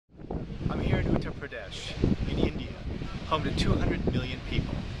Pradesh in India, home to 200 million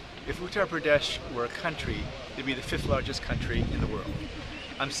people. If Uttar Pradesh were a country, it'd be the 5th largest country in the world.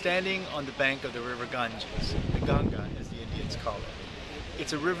 I'm standing on the bank of the river Ganges, the Ganga as the Indians call it.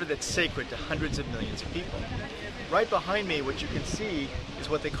 It's a river that's sacred to hundreds of millions of people. Right behind me, what you can see is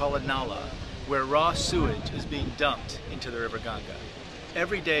what they call a nala, where raw sewage is being dumped into the river Ganga.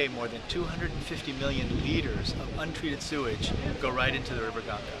 Every day, more than 250 million liters of untreated sewage go right into the river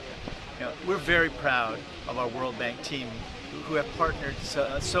Ganga. You know, we're very proud of our World Bank team who have partnered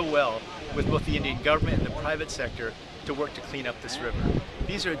so well with both the Indian government and the private sector to work to clean up this river.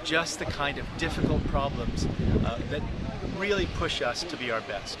 These are just the kind of difficult problems that really push us to be our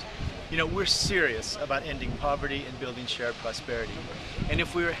best. You know, we're serious about ending poverty and building shared prosperity. And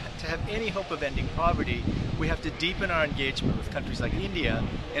if we were to have any hope of ending poverty, we have to deepen our engagement with countries like India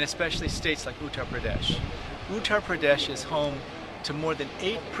and especially states like Uttar Pradesh. Uttar Pradesh is home to more than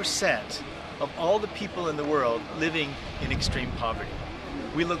 8% of all the people in the world living in extreme poverty.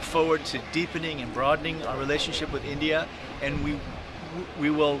 We look forward to deepening and broadening our relationship with India, and we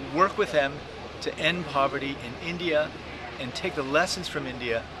will work with them to end poverty in India and take the lessons from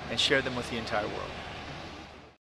India and share them with the entire world.